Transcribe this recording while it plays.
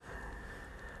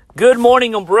Good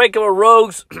morning, Unbreakable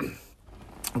Rogues.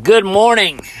 Good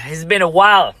morning. It's been a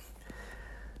while.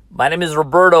 My name is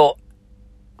Roberto.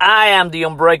 I am the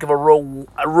Unbreakable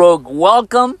Rogue.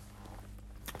 Welcome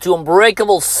to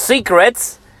Unbreakable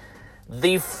Secrets,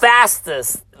 the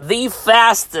fastest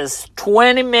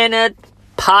 20-minute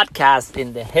podcast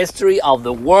in the history of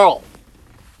the world.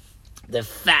 The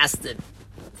fastest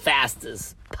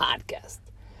podcast.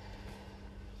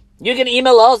 You can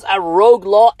email us at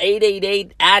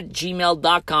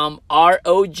roguelaw888@gmail.com,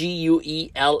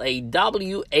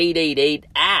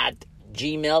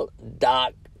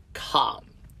 ROGUELAW888@gmail.com.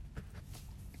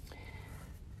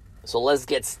 So let's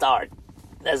get started.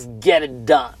 Let's get it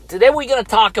done. Today we're going to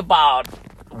talk about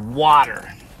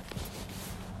water.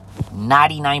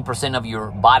 99% of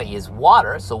your body is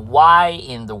water, so why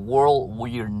in the world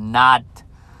we're not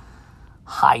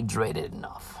hydrated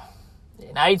enough?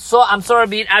 I'm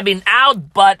sorry, I've been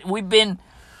out, but we've been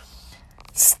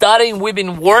studying, we've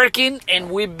been working,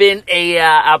 and we've been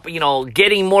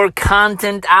getting more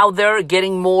content out there,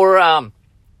 getting more on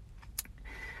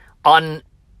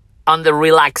the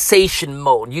relaxation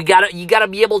mode. You gotta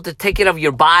be able to take care of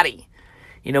your body.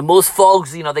 Most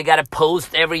folks, they gotta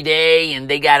post every day, and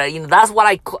they gotta, that's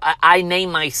what I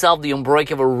name myself the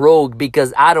Unbreakable Rogue,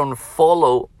 because I don't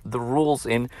follow the rules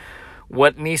in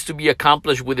what needs to be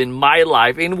accomplished within my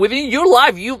life. And within your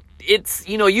life, you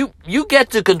get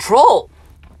to control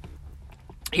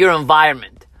your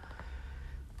environment.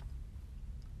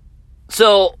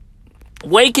 So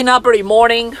waking up every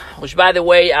morning, which by the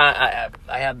way, I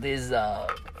have this, I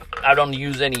don't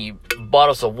use any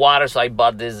bottles of water, so I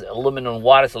bought this aluminum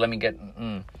water. So let me get,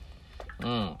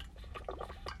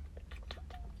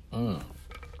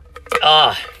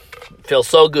 feels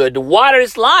so good. The water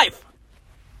is life.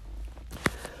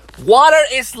 Water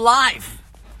is life.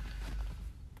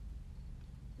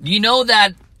 Do you know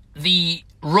that the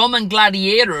Roman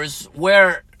gladiators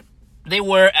were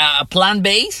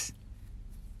plant-based?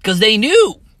 Because they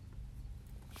knew.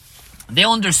 They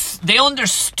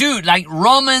understood, like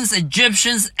Romans,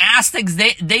 Egyptians, Aztecs,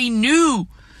 they knew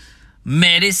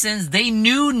medicines, they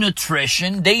knew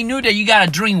nutrition, they knew that you gotta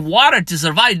drink water to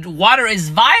survive. Water is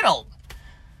vital.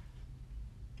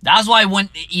 That's why when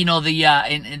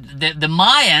the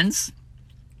Mayans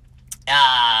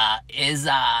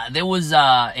there was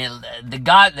the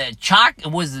god, the Chak,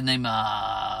 what was the name?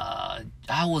 How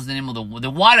was the name of the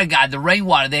water god, the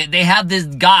rainwater? They have this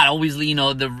god, obviously,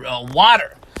 the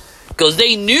water, because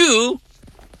they knew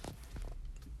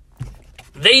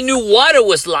water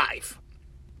was life.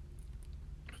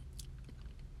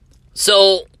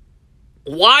 So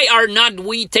why are not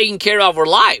we taking care of our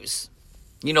lives?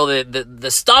 The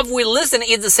stuff we listen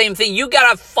is the same thing. You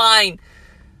gotta find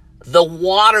the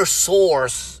water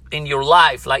source in your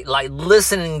life, like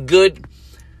listening good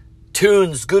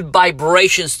tunes, good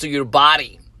vibrations to your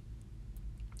body.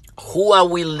 Who are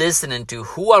we listening to?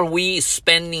 Who are we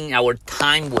spending our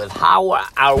time with? How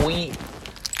are we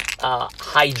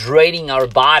hydrating our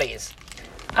bodies?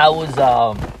 I was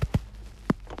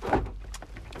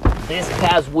this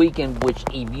past weekend, which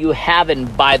if you haven't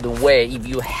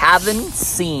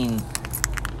seen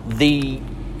the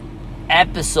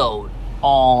episode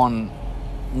on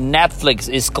Netflix,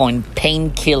 is called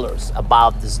Painkillers,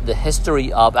 about the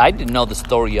history of, I didn't know the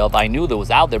story of, I knew that was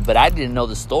out there, but I didn't know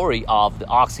the story of the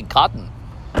Oxycontin.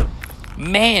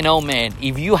 Man, oh man,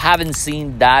 if you haven't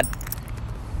seen that,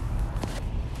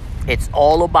 it's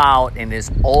all about, and it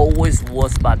always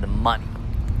was about the money.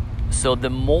 So the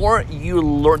more you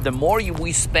learn, the more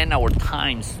we spend our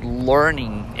times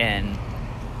learning and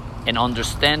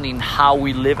understanding how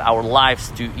we live our lives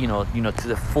to to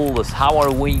the fullest. How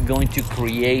are we going to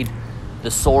create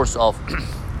the source of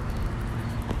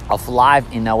life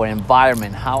in our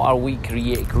environment? How are we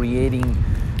creating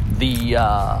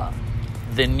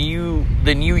the new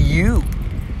you?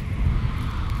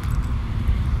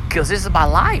 Because it's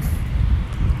about life.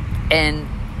 And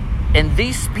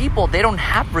these people, they don't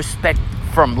have respect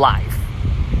from life.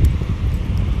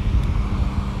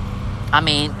 I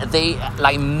mean,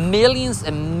 millions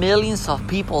and millions of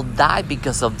people died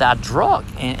because of that drug.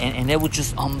 And they were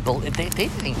just unbelievable. They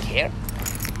didn't care.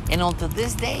 And until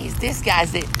these days, these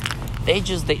guys, they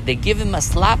give him a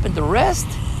slap in the wrist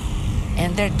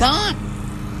and they're done.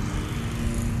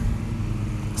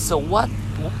 So what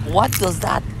does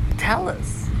that tell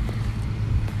us?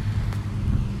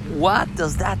 What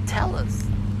does that tell us?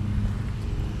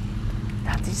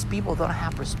 That these people don't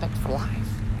have respect for life.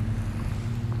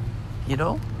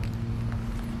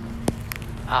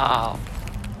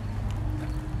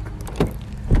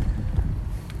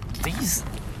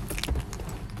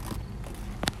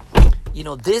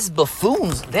 these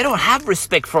buffoons, they don't have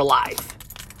respect for life.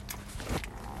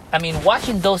 I mean,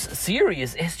 watching those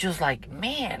series, it's just like,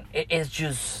 man, it's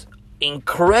just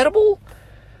incredible.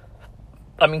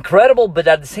 I'm incredible, but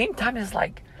at the same time, it's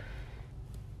like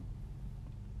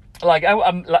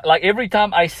I'm like every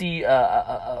time I see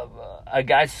a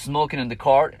guy smoking in the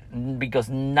car, because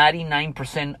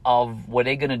 99% of what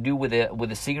they're gonna do with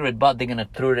a cigarette butt, they're gonna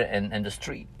throw it in the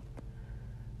street.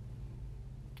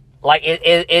 Like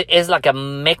it's like a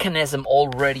mechanism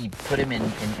already put him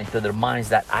into their minds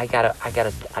that I gotta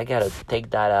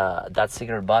take that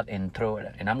cigarette butt and throw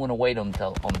it, and I'm gonna wait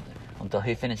until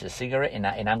he finishes the cigarette, and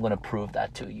I'm gonna prove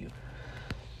that to you.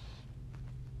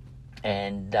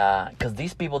 And because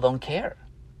these people don't care.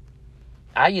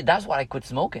 That's why I quit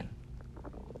smoking.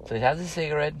 So he has a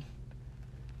cigarette,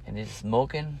 and he's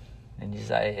smoking, and he's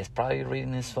probably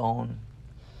reading his phone,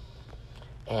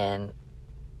 and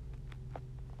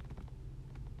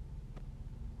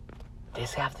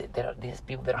these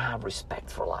people, they don't have respect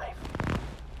for life,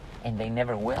 and they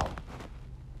never will,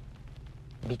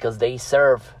 because they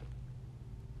serve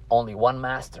only one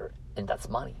master, and that's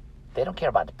money. They don't care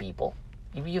about the people.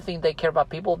 If you think they care about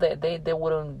people, they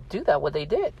wouldn't do that what they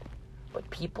did. But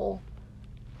people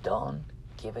don't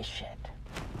give a shit.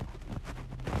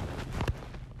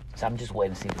 So I'm just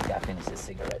waiting to see this guy finish his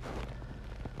cigarette,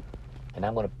 and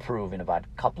I'm going to prove in about a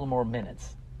couple more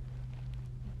minutes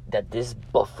that these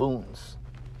buffoons,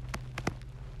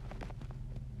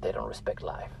 they don't respect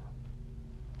life.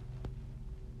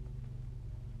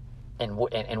 And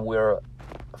we're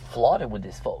flooded with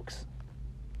these folks.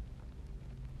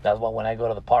 That's why when I go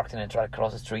to the parks and I try to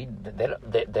cross the street,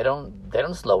 they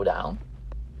don't slow down.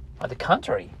 On the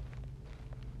contrary,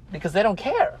 because they don't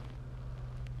care.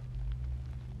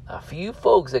 A few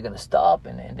folks are gonna stop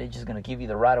and they're just gonna give you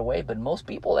the right of way, but most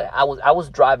people. I was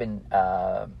driving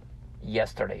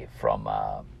yesterday from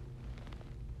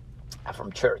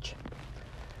church,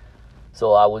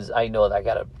 so I know that I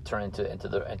gotta turn into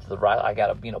the right. I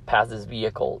gotta pass this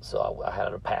vehicle, so I had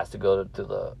to pass to go to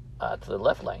the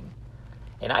left lane.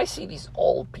 And I see these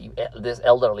old people, this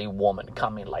elderly woman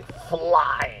coming like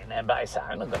flying. And I said,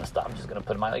 I'm not going to stop. I'm just going to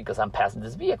put my leg because I'm passing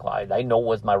this vehicle. I know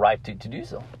what's my right to do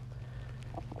so.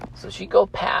 So she go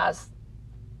past,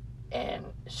 and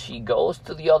she goes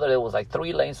to the other. There was like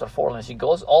 3 lanes or 4 lanes. She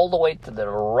goes all the way to the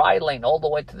right lane, all the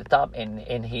way to the top.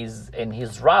 And his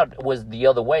route was the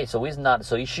other way. So he's not.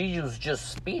 So she was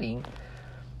just speeding,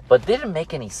 but didn't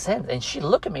make any sense. And she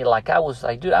looked at me like I was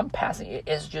like, dude, I'm passing.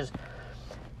 It's just.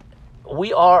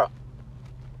 We are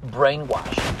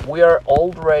brainwashed. We are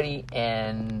already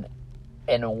in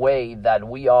a way that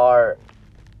we are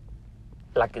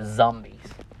like zombies.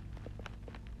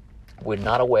 We're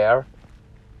not aware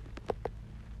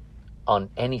on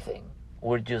anything.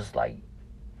 We're just like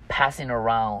passing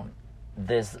around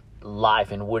this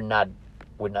life, and we're not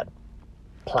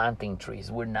planting trees.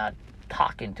 We're not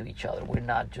talking to each other. We're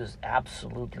not just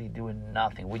absolutely doing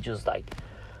nothing. We're just like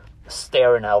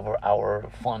staring over our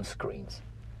phone screens.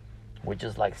 We're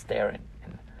just like staring,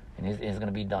 and he's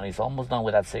gonna be done. He's almost done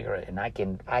with that cigarette, and I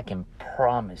can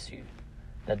promise you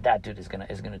that dude is gonna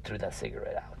throw that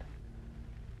cigarette out.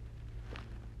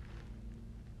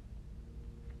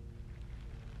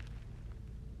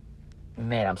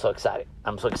 Man, I'm so excited.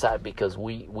 I'm so excited because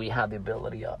we have the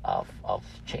ability of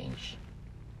change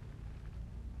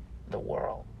the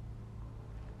world.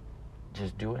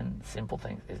 Just doing simple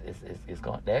things is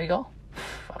going. There you go.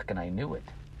 Fucking, I knew it,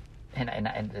 and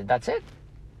that's it.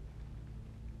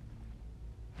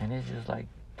 And it's just like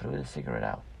threw the cigarette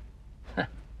out.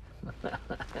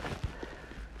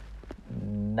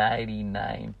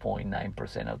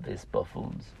 99.9% of these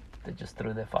buffoons, they just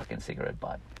threw their fucking cigarette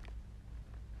butt.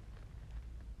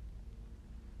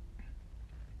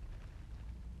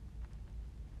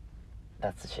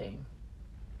 That's a shame.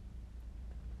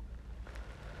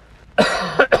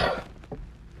 I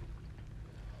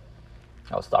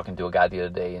was talking to a guy the other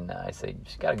day, and I said, you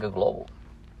just gotta go global.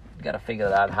 You gotta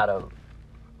figure out how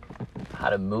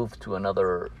to move to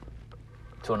another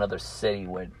city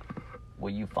where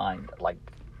you find like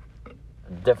a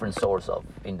different source of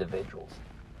individuals.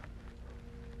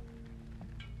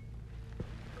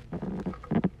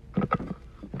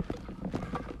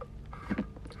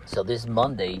 So this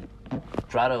Monday,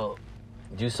 try to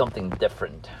do something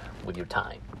different with your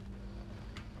time.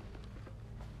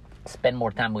 Spend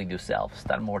more time with yourself.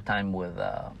 Spend more time with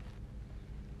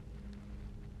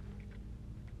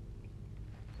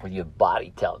your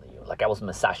body telling you. Like I was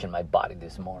massaging my body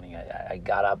this morning. I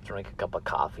got up, drank a cup of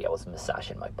coffee. I was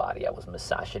massaging my body. I was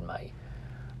massaging my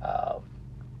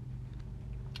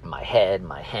my head,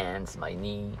 my hands, my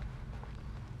knee.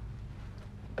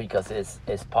 because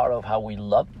it's part of how we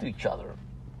love each other.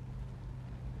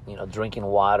 You know, drinking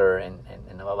water, and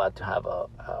I'm about to have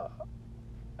a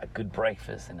good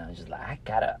breakfast, and I'm just like,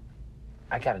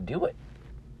 I gotta do it,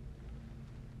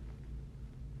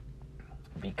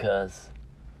 because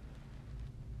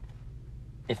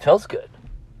it feels good.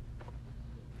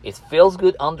 It feels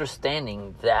good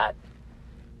understanding that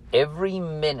every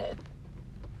minute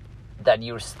that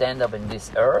you stand up in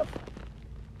this earth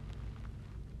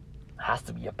has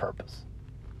to be a purpose.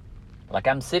 Like,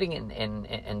 I'm sitting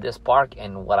in this park,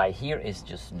 and what I hear is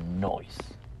just noise.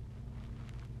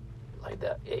 Like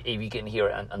that, if you can hear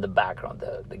it on the background,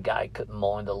 the guy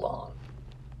mowing the lawn.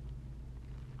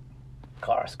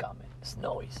 Cars coming, it's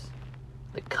noise.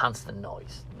 The constant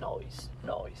noise.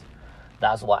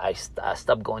 That's why I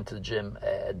stopped going to the gym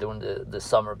during the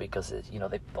summer, because it's, you know,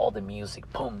 all the music,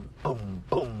 boom, boom,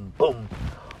 boom, boom,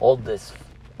 all these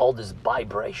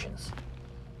vibrations.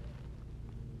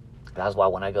 That's why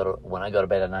when I go to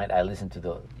bed at night, I listen to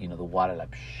the water,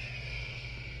 like,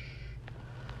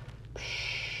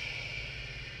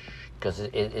 because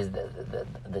it is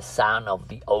the sound of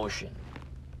the ocean,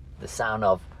 the sound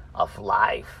of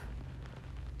life,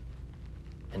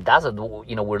 and that's what,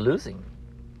 we're losing.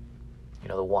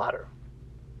 The water.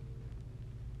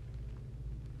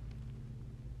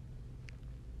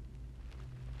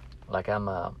 Like, I'm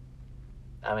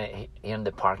here in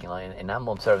the parking lot, and I'm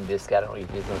observing this guy. I don't know if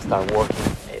he's gonna start working.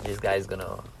 This guy's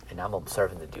gonna, and I'm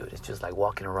observing the dude. It's just like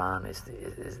walking around. It's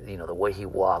the way he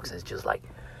walks. It's just like,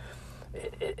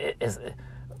 it's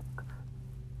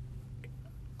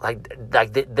like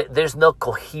there's no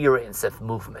coherence of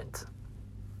movement.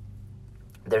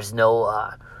 There's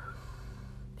no,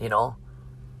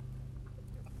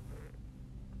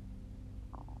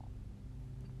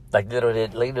 Like,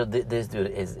 literally, this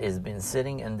dude is been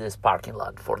sitting in this parking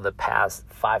lot for the past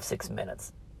 5-6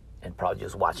 minutes, and probably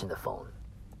just watching the phone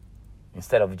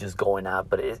instead of just going out.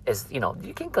 But it's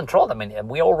you can control them. I mean,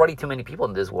 we're already too many people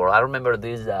in this world. I remember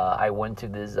this. I went to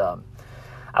this.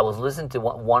 I was listening to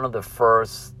one of the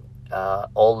first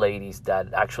old ladies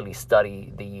that actually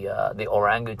study the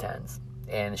orangutans,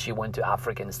 and she went to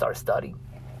Africa and started studying.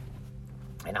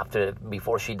 And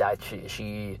before she died,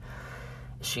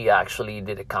 she actually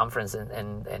did a conference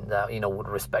and with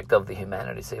respect of the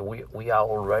humanity, say we are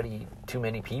already too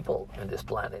many people in this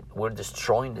planet. We're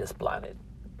destroying this planet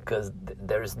because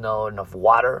there's no enough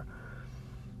water.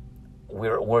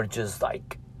 We're just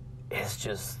like, it's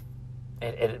just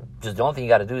just the only thing you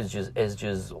got to do is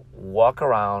just walk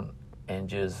around and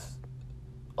just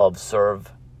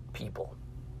observe people,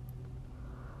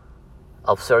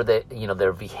 observe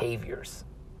their behaviors,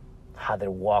 how they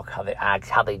walk, how they act,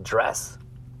 how they dress.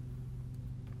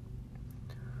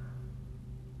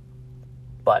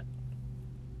 But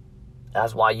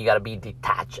that's why you got to be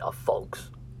detached of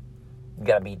folks. You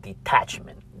got to be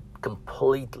detachment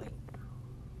completely.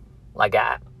 Like,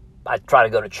 I try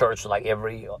to go to church like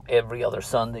every other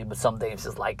Sunday, but some days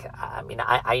it's like,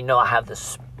 I know I have the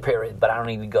spirit, but I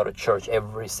don't even go to church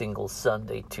every single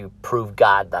Sunday to prove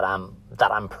God that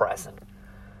I'm present.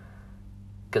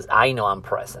 Because I know I'm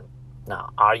present.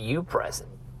 Now, are you present?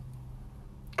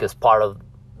 Because part of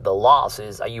the loss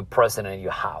is, are you present in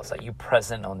your house? Are you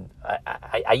present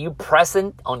are you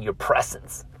present on your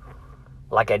presence?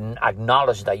 Like, I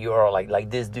acknowledge that you are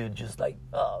like this dude just like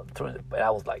through the, and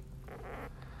I was like,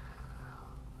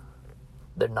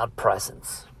 they're not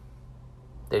presence.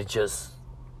 They're just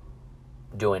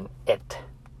doing it.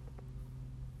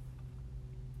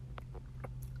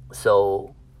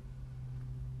 So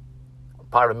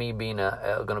part of me being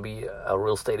going to be a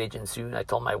real estate agent soon, I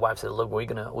told my wife, I said, look, we're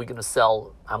gonna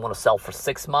sell. I'm gonna sell for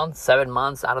 6 months, 7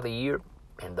 months out of the year,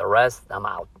 and the rest I'm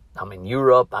out. I'm in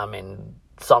Europe. I'm in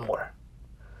somewhere,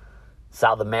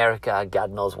 South America,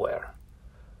 God knows where.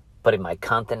 Putting my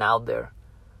content out there,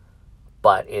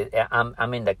 but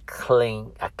I'm in the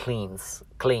cleans.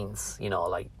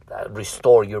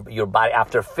 Restore your body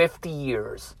after 50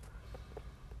 years.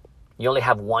 You only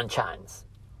have one chance.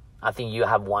 I think you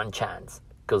have one chance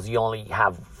because you only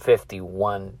have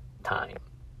 51 time.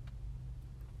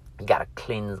 You gotta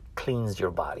cleanse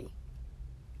your body,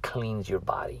 cleanse your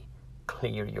body,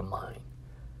 clear your mind,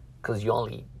 because you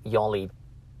only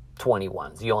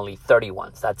 21s, you only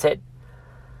 31s. That's it.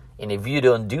 And if you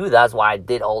don't do, that's why I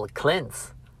did all the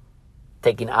cleanse,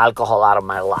 taking alcohol out of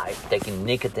my life, taking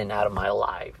nicotine out of my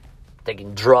life,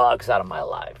 taking drugs out of my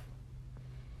life.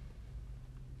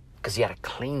 Because you got to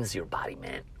cleanse your body,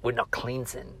 man. We're not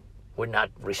cleansing. We're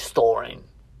not restoring.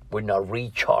 We're not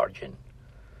recharging.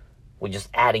 We're just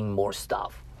adding more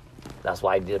stuff. That's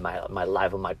why I did my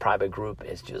life with my private group.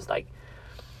 It's just like,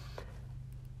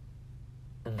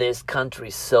 this country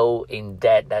so in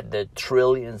debt that the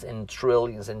trillions and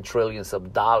trillions and trillions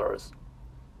of dollars,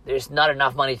 there's not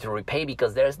enough money to repay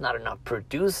because there's not enough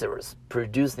producers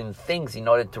producing things in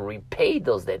order to repay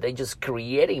those debt. They're just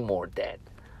creating more debt.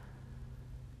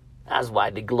 That's why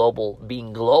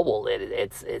being global,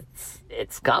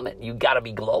 it's coming. You gotta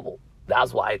be global.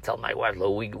 That's why I tell my wife,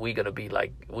 look, we're gonna be.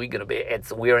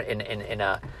 We're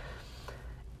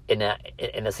in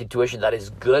a situation that is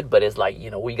good, but it's like,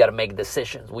 we gotta make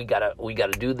decisions. We gotta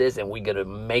do this, and we gotta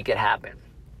make it happen.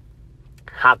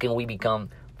 How can we become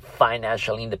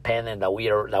financially independent? That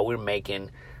we're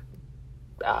making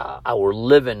our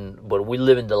living, but we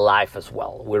live in the life as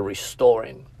well. We're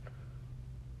restoring.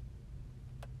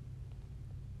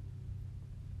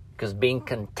 Because being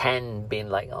content, being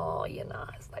like,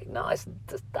 it's like, no, it's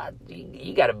just that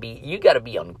you gotta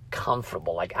be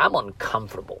uncomfortable. Like, I'm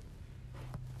uncomfortable,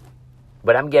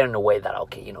 but I'm getting away that,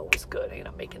 okay, it's good.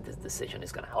 Making this decision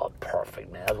is gonna help.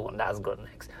 Perfect, man. That's good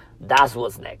next. That's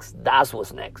what's next.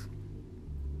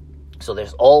 So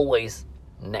there's always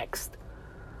next.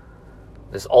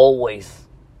 There's always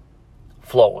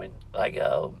flowing. Like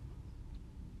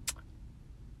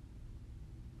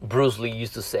Bruce Lee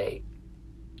used to say,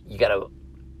 you gotta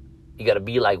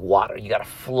be like water. You gotta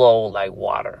flow like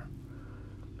water.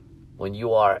 When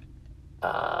you are,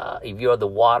 if you're the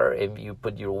water, if you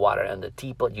put your water in the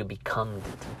teapot, you become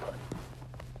the teapot.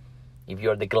 If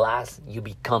you're the glass, you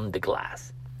become the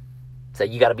glass. So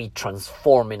you gotta be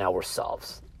transforming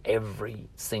ourselves every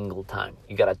single time.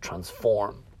 You gotta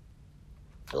transform.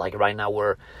 Like right now,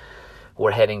 we're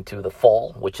heading to the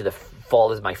fall, which the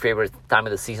fall is my favorite time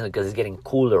of the season because it's getting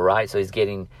cooler, right? So it's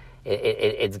getting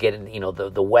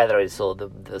the weather is, so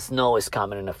the snow is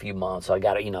coming in a few months. So I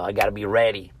gotta be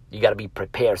ready. You gotta be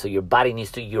prepared. So your body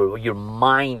needs to, your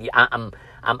mind.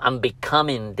 I'm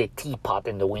becoming the teapot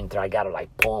in the winter. I got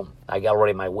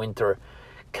already my winter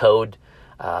coat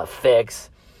fix,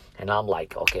 and I'm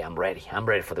like, okay, I'm ready. I'm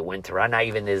ready for the winter. Right now,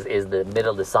 even is the middle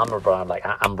of the summer, but I'm like,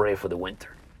 I'm ready for the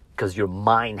winter because your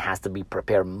mind has to be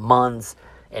prepared months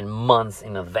and months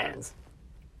in advance.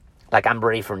 Like, I'm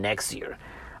ready for next year.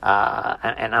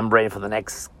 And I'm ready for the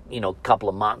next, couple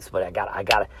of months. But I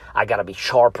gotta be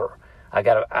sharper. I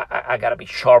gotta be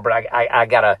sharper. I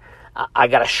gotta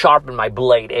sharpen my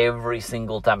blade every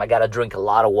single time. I gotta drink a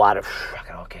lot of water.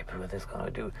 Okay, what this gonna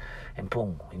do? And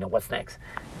boom, what's next?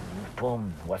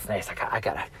 Boom, what's next?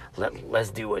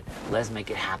 Let's do it. Let's make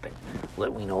it happen.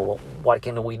 What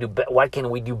can we do? What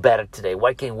can we do better today?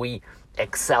 What can we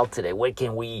excel today? What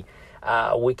can we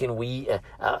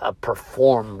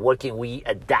perform? What can we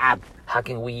adapt? How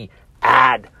can we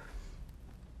add?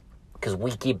 Because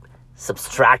we keep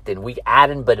subtracting. We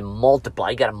adding, but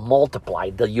multiply. You got to multiply.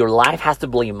 Your life has to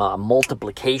be a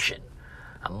multiplication.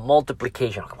 A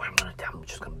multiplication. Okay, what I'm going to do? I'm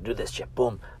just going to do this shit.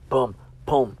 Boom, boom,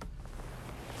 boom.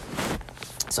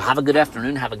 So have a good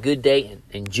afternoon. Have a good day. And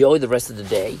enjoy the rest of the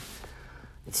day.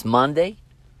 It's Monday.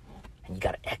 And you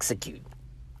got to execute.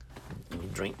 Let me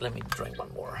drink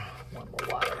one more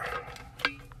water.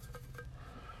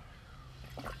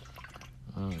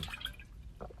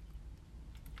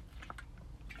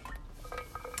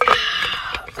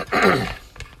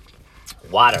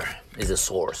 Water is the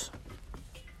source.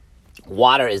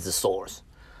 Water is the source.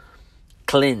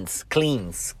 Cleans,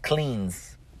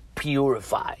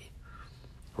 purify,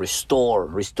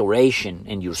 restoration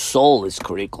in your soul is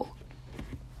critical.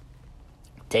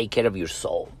 Take care of your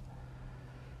soul.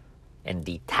 And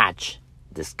detach,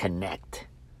 disconnect.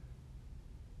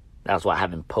 That's why I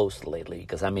haven't posted lately,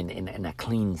 because I'm in a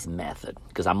cleanse method.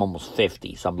 Because I'm almost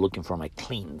 50, so I'm looking for my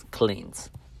cleanse.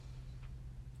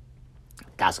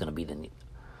 That's gonna be the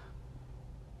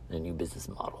new business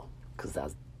model, because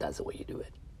that's the way you do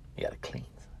it. You gotta cleanse,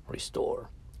 restore,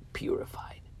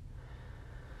 purify.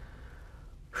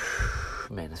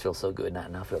 Man, this feels so good. Now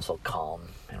I feel so calm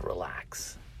and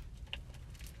relaxed.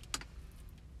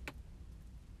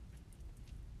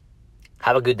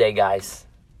 Have a good day, guys.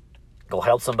 Go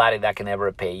help somebody that can never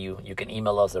repay you. You can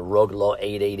email us at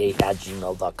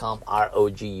roguelaw888@gmail.com.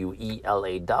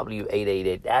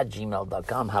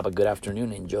 ROGUELAW888@gmail.com. Have a good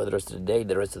afternoon. Enjoy the rest of the day,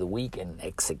 the rest of the week, and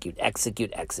execute.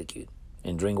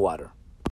 And drink water.